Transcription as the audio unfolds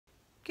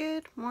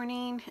Good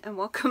morning and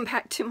welcome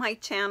back to my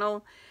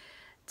channel.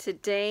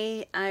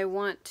 Today I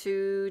want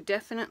to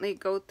definitely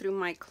go through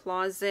my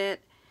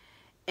closet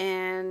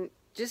and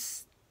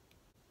just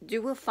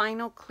do a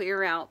final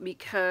clear out,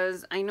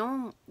 because I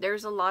know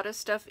there's a lot of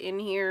stuff in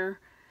here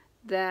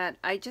that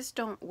I just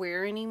don't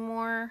wear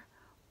anymore,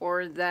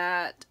 or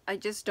that I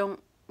just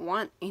don't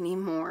want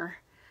anymore.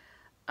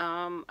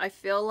 I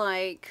feel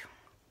like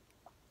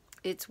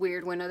it's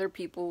weird when other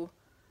people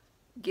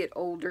get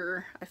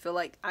older. I feel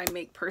like I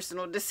make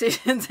personal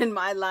decisions in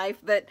my life,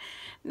 but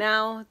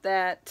now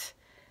that,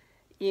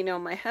 you know,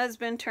 my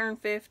husband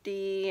turned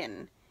 50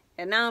 and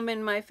now I'm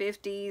in my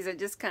 50s, I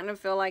just kind of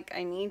feel like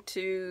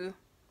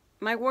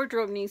my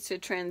wardrobe needs to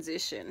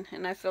transition,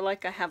 and I feel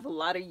like I have a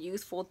lot of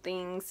youthful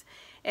things,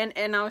 and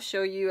I'll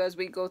show you as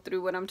we go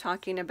through what I'm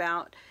talking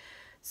about.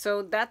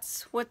 So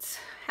that's what's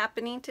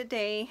happening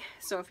today.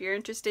 So if you're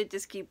interested,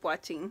 just keep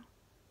watching.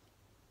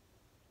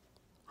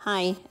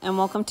 Hi, and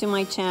welcome to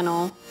my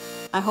channel.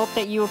 I hope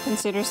that you will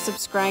consider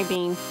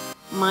subscribing.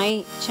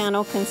 My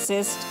channel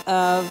consists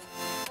of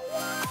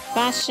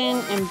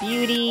fashion and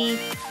beauty,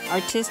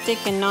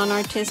 artistic and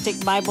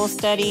non-artistic Bible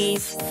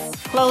studies,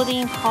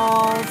 clothing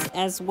hauls,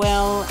 as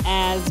well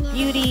as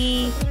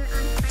beauty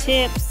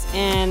tips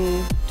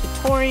and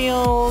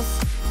tutorials,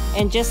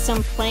 and just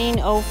some plain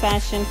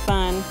old-fashioned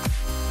fun.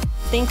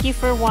 Thank you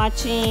for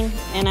watching,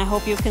 and I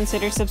hope you'll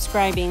consider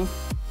subscribing.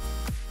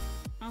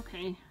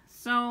 Okay,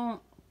 so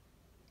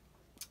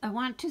I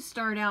want to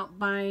start out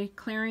by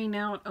clearing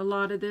out a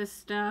lot of this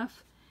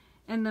stuff.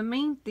 And the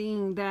main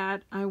thing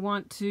that I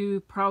want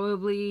to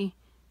probably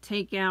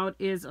take out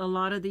is a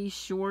lot of these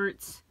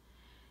shorts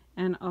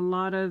and a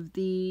lot of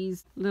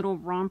these little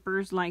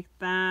rompers like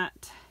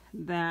that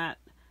I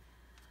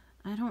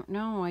don't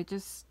know, I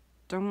just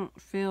don't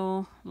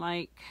feel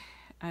like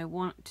I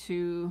want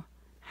to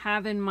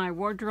have in my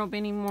wardrobe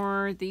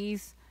anymore.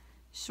 These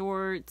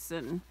shorts,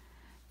 and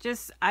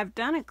just, I've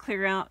done a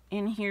clear out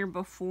in here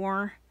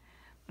before,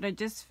 but I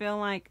just feel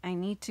like I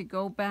need to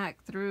go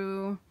back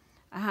through.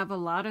 I have a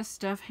lot of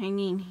stuff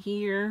hanging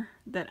here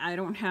that I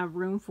don't have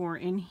room for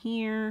in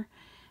here.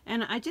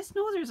 And I just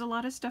know there's a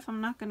lot of stuff I'm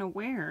not going to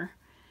wear.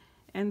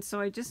 And so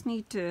I just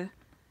need to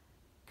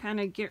kind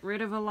of get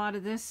rid of a lot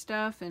of this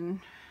stuff and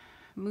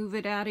move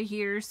it out of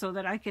here so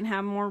that I can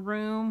have more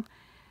room.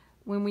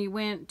 When we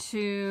went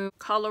to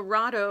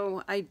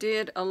Colorado, I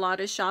did a lot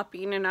of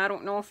shopping, and I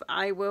don't know if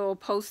I will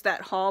post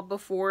that haul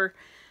before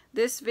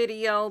this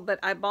video, but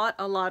I bought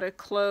a lot of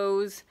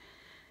clothes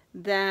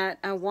that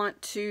I want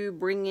to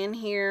bring in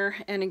here.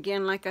 And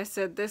again, like I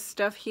said, this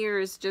stuff here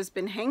has just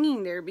been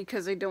hanging there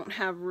because I don't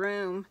have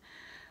room.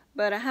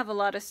 But I have a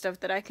lot of stuff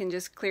that I can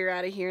just clear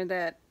out of here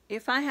that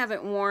if I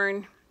haven't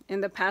worn in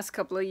the past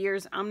couple of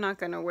years, I'm not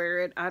going to wear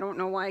it. I don't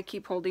know why I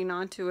keep holding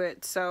on to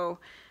it. So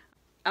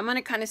I'm going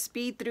to kind of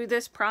speed through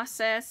this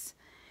process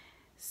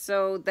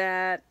so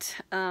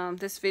that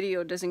this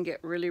video doesn't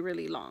get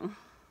really long.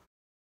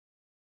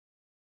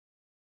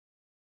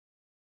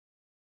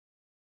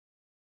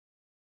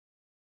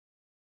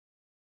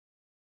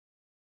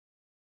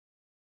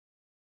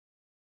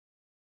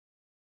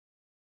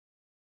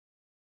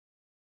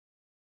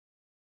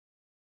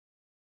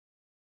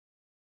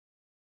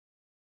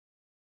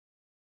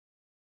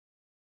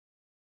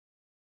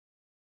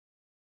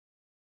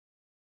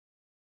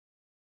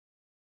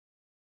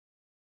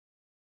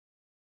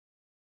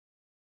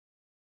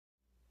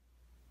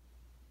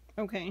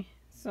 Okay,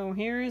 so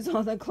here is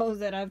all the clothes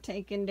that I've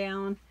taken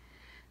down.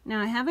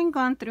 Now, I haven't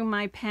gone through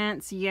my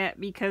pants yet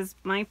because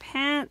my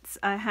pants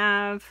I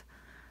have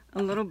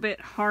a little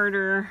bit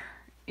harder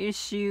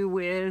issue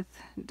with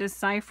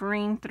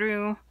deciphering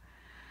through.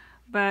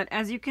 But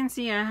as you can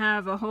see, I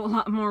have a whole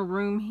lot more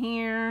room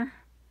here.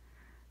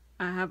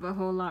 I have a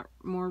whole lot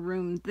more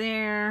room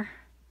there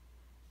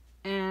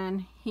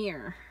and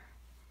here.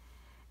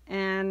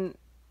 And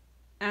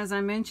as I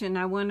mentioned,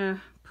 I want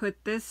to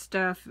put this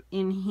stuff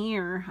in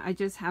here. I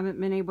just haven't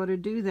been able to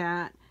do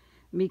that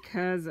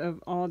because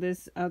of all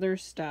this other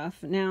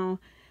stuff. Now,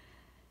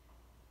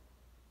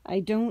 I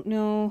don't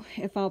know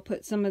if I'll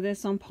put some of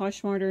this on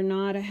Poshmark or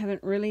not. I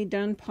haven't really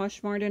done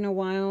Poshmark in a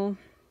while.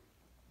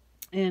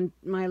 And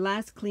my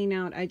last clean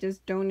out, I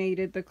just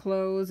donated the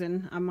clothes,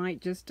 and I might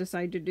just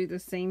decide to do the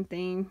same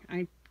thing.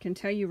 I can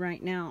tell you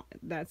right now,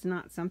 that's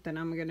not something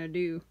I'm going to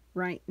do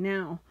right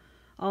now.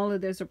 All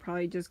of this will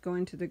probably just go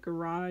into the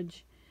garage.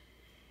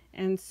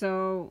 And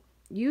so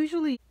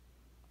usually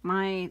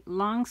my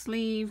long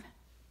sleeve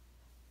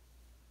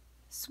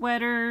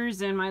sweaters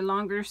and my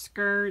longer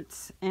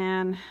skirts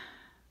and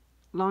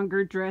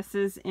longer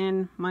dresses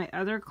in my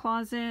other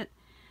closet.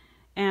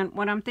 And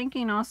what I'm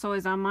thinking also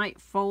is I might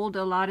fold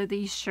a lot of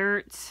these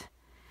shirts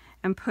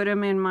and put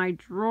them in my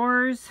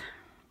drawers.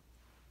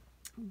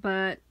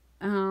 But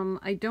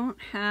I don't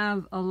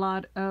have a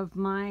lot of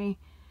I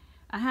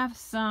have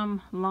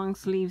some long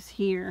sleeves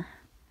here.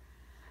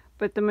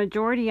 But the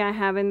majority I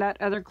have in that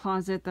other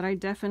closet that I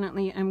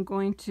definitely am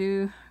going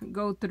to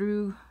go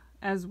through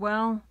as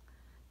well,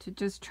 to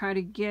just try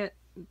to get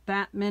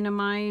that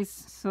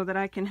minimized so that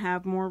I can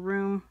have more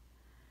room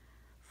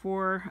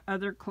for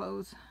other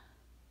clothes.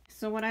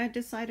 So what I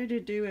decided to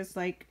do is,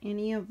 like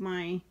any of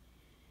my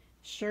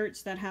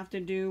shirts that have to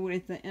do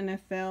with the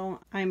NFL,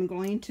 I'm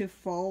going to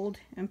fold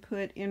and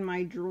put in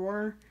my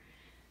drawer.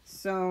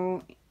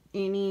 So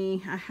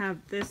I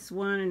have this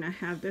one, and I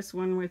have this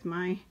one with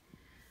my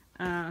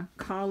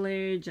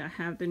college, I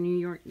have the New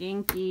York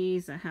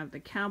Yankees, I have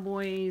the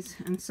Cowboys,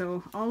 and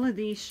so all of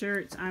these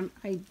shirts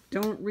I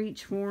don't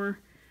reach for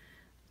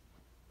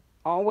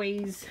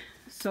always,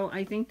 so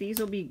I think these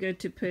will be good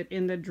to put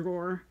in the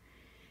drawer.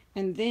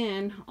 And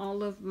then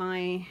all of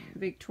my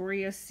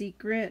Victoria's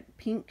Secret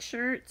pink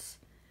shirts.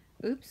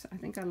 Oops, I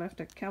think I left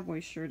a Cowboy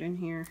shirt in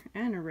here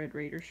and a Red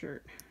Raider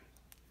shirt.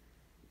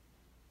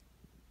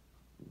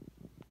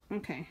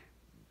 Okay,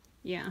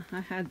 yeah, I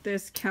had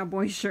this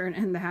Cowboy shirt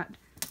and that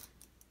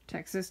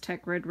Texas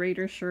Tech Red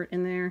Raider shirt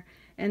in there.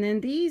 And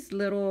then these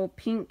little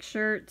pink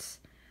shirts,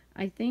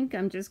 I think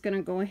I'm just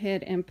gonna go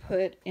ahead and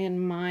put in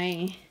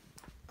my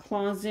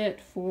closet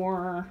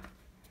for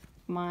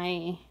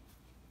my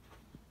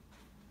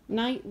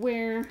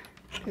nightwear,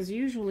 because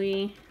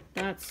usually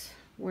that's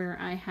where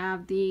I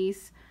have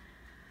these,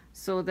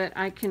 so that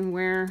I can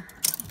wear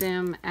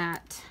them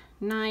at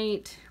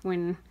night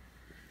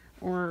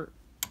or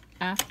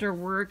after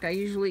work. I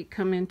usually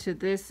come into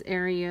this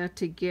area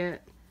to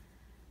get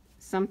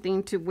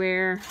something to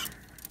wear,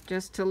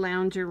 just to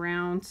lounge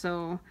around.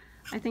 So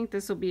I think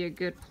this will be a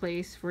good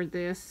place for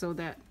this, so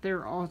that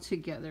they're all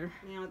together.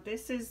 Now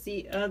this is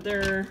the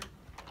other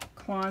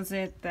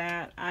closet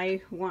that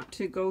I want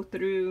to go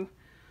through,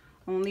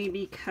 only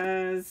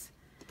because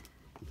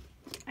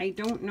I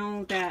don't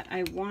know that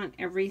I want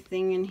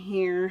everything in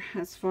here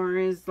as far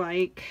as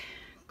like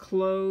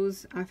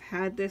clothes. I've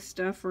had this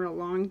stuff for a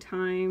long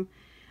time.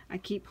 I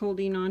keep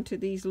holding on to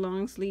these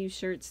long sleeve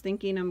shirts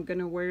thinking I'm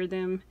gonna wear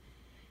them,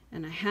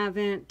 and I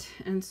haven't.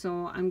 And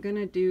so I'm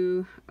gonna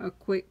do a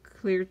quick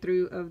clear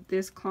through of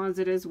this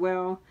closet as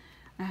well.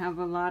 I have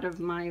a lot of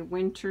my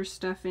winter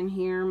stuff in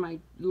here, my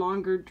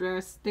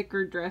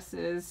thicker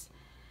dresses.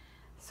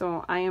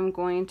 So I am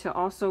going to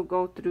also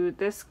go through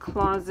this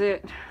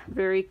closet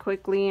very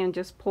quickly and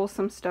just pull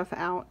some stuff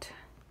out.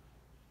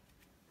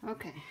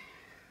 Okay,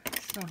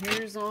 so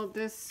here's all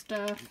this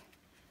stuff,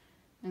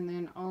 and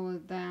then all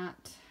of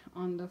that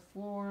on the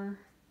floor.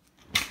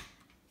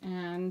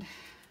 And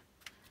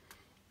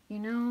you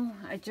know,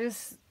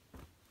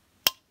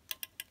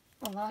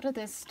 a lot of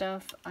this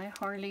stuff I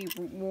hardly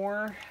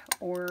wore,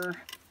 or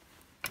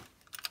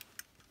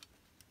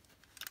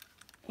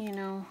you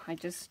know, I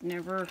just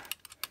never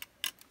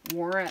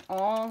wore at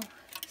all.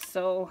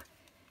 So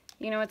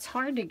you know, it's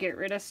hard to get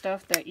rid of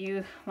stuff that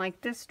you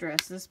like. This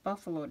dress, this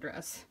buffalo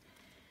dress,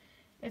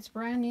 it's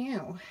brand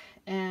new,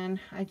 and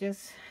I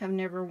just have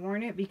never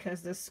worn it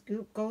because the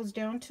scoop goes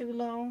down too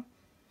low,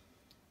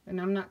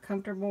 and I'm not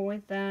comfortable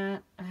with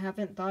that. I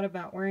haven't thought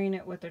about wearing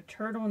it with a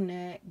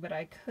turtleneck, but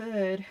I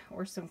could,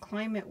 or some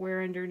climate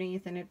wear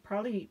underneath, and it'd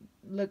probably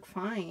look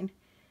fine.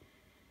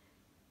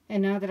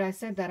 And now that I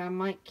said that, I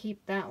might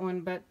keep that one,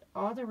 but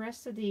all the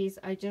rest of these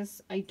I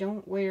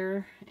don't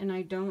wear, and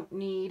I don't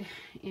need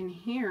in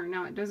here.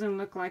 Now it doesn't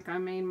look like I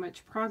made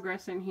much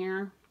progress in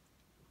here.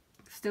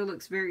 Still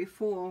looks very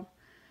full,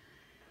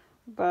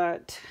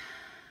 but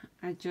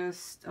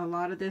a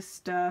lot of this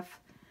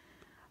stuff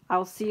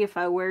I'll see if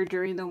I wear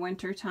during the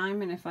winter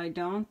time, and if I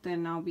don't,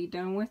 then I'll be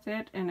done with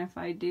it, and if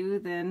I do,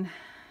 then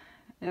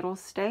it'll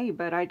stay.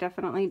 But I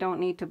definitely don't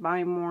need to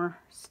buy more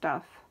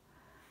stuff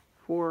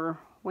for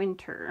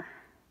winter.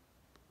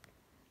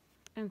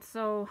 And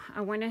so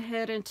I went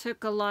ahead and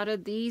took a lot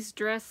of these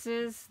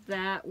dresses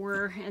that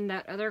were in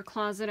that other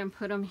closet and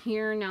put them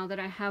here now that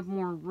I have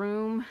more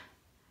room.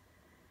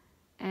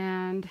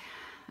 And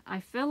I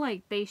feel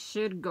like they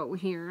should go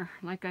here.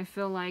 Like, I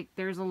feel like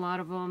there's a lot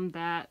of them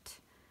that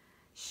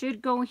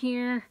should go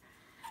here.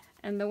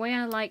 And the way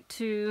I like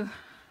to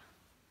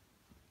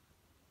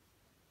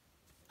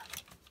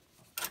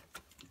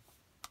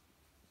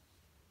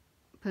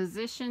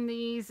position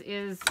these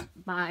is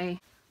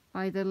by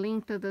the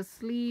length of the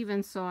sleeve,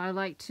 and so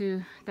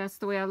that's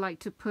the way I like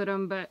to put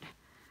them. But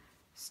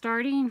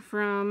starting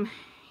from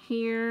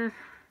here,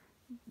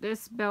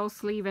 this bell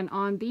sleeve and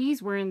on,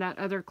 these were in that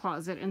other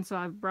closet, and so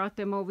I've brought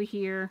them over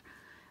here.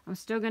 I'm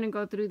still going to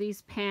go through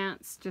these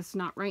pants, just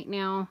not right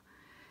now,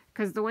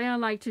 because the way I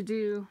like to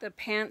do the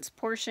pants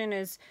portion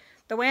is,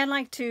 the way I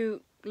like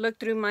to look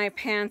through my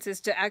pants is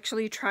to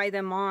actually try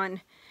them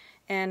on.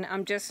 And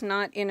I'm just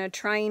not in a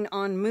trying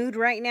on mood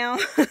right now.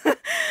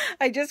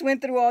 I just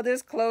went through all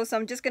this clothes. So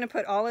I'm just going to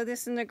put all of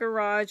this in the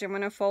garage. I'm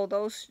going to fold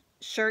those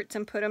shirts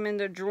and put them in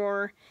the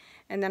drawer.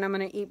 And then I'm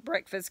going to eat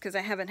breakfast because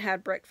I haven't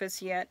had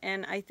breakfast yet.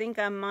 And I think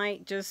I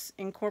might just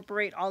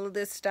incorporate all of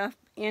this stuff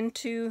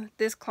into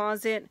this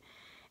closet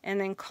and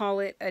then call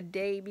it a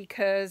day,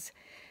 because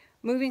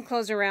moving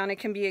clothes around, it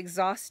can be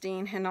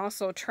exhausting, and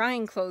also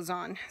trying clothes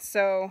on.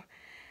 So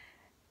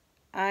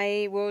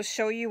I will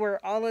show you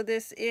where all of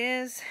this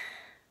is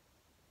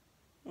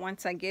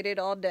once I get it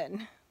all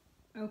done.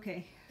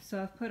 Okay,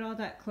 so I've put all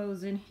that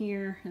clothes in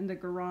here in the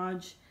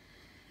garage,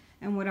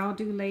 And what I'll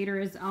do later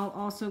is I'll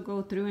also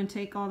go through and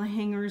take all the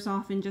hangers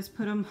off and just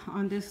put them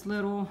on this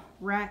little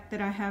rack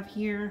that I have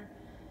here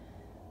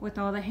with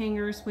all the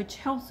hangers, which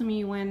helps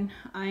me when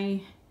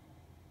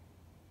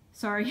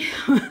sorry,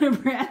 out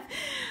of breath.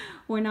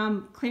 When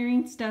I'm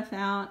clearing stuff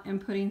out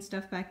and putting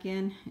stuff back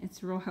in,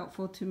 it's real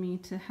helpful to me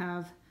to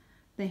have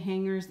the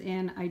hangers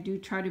in. I do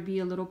try to be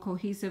a little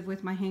cohesive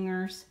with my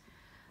hangers,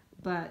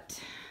 but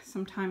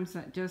sometimes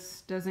that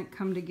just doesn't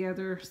come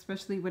together,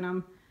 especially when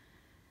I'm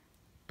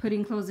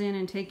putting clothes in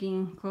and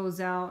taking clothes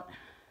out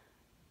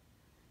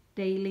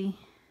daily.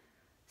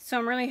 So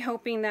I'm really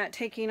hoping that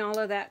taking all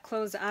of that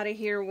clothes out of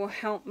here will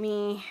help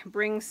me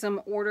bring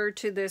some order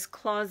to this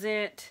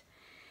closet,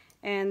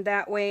 and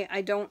that way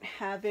I don't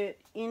have it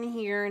in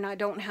here and I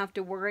don't have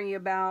to worry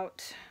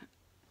about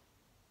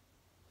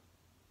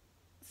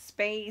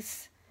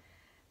space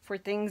for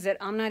things that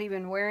I'm not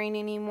even wearing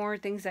anymore,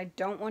 things I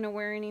don't want to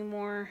wear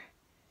anymore.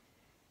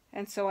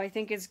 And so I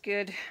think it's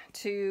good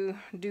to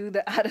do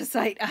the out of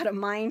sight, out of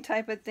mind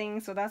type of thing.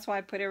 So that's why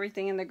I put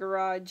everything in the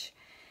garage.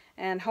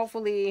 And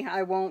hopefully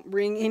I won't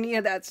bring any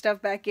of that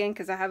stuff back in,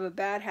 because I have a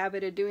bad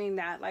habit of doing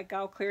that. Like,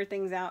 I'll clear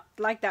things out.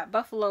 Like that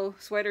buffalo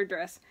sweater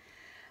dress.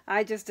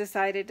 I just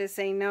decided to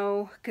say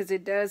no, because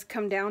it does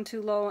come down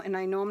too low. And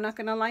I know I'm not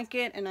going to like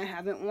it. And I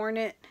haven't worn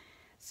it.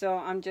 So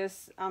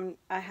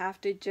I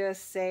have to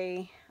just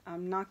say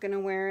I'm not going to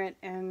wear it,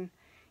 and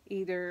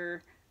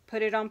either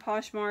put it on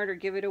Poshmark or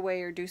give it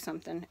away or do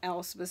something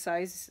else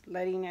besides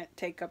letting it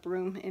take up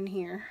room in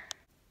here.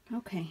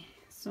 Okay,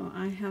 so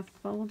I have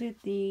folded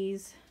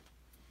these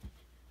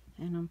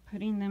and I'm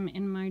putting them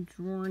in my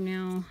drawer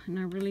now, and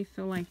I really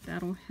feel like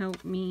that'll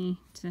help me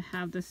to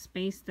have the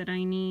space that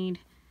I need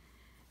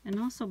and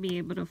also be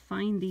able to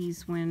find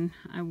these when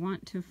I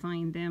want to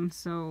find them.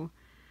 So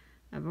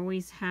I've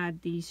always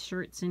had these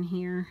shirts in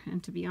here,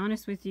 and to be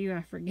honest with you,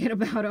 I forget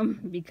about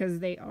them because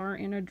they are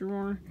in a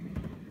drawer.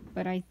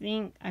 But I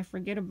think I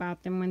forget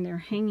about them when they're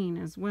hanging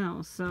as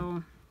well.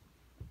 So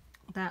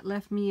that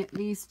left me at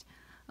least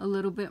a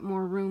little bit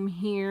more room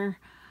here.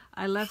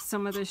 I left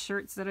some of the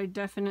shirts that I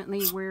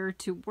definitely wear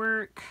to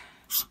work.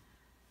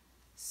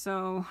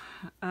 So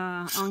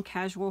on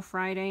Casual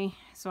Friday.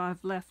 So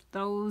I've left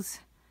those.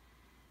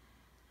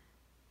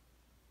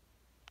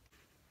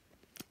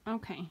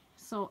 Okay,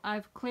 so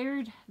I've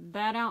cleared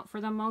that out for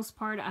the most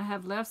part. I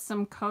have left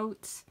some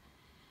coats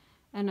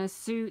and a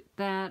suit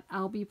that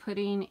I'll be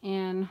putting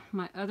in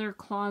my other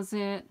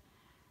closet.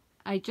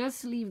 I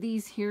just leave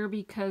these here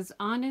because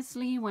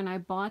honestly, when I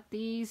bought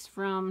these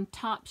from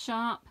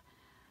Topshop,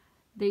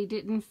 they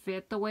didn't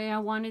fit the way I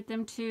wanted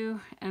them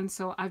to, and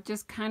so I've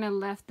just kind of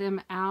left them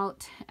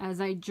out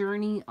as I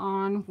journey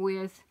on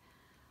with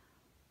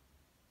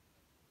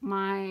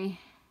my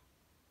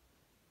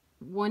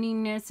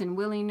wantingness and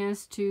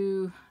willingness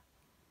to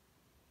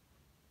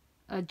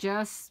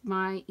adjust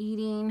my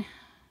eating.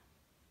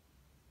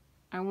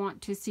 I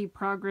want to see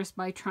progress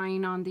by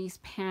trying on these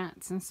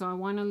pants, and so I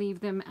want to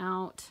leave them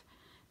out.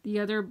 The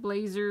other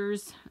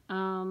blazers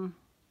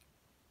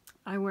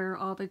I wear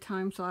all the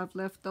time, so I've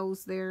left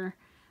those there.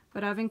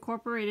 But I've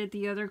incorporated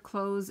the other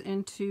clothes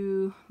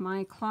into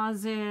my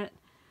closet.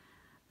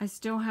 I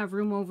still have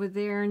room over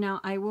there.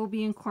 Now I will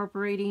be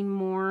incorporating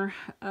more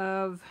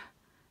of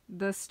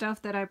the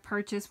stuff that I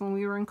purchased when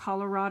we were in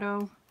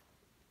Colorado.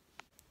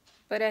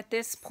 But at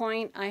this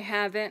point, I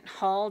haven't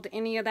hauled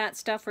any of that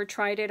stuff or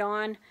tried it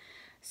on.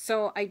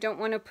 So I don't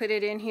want to put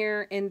it in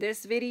here in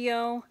this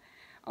video,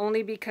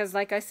 only because,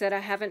 like I said, I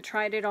haven't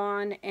tried it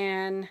on,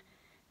 and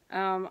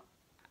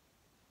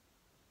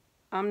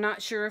I'm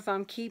not sure if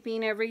I'm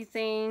keeping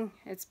everything.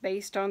 It's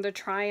based on the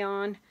try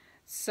on.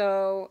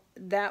 So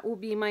that will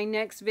be my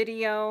next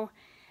video,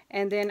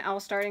 and then I'll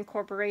start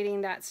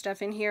incorporating that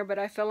stuff in here. But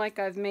I feel like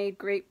I've made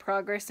great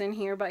progress in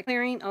here by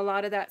clearing a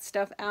lot of that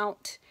stuff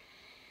out,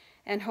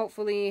 and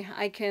hopefully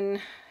I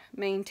can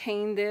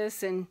maintain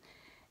this, and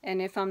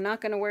if I'm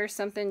not going to wear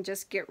something,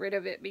 just get rid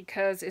of it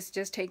because it's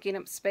just taking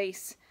up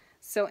space.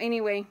 So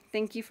anyway,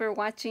 thank you for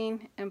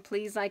watching, and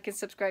please like and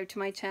subscribe to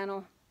my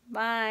channel.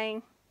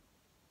 Bye!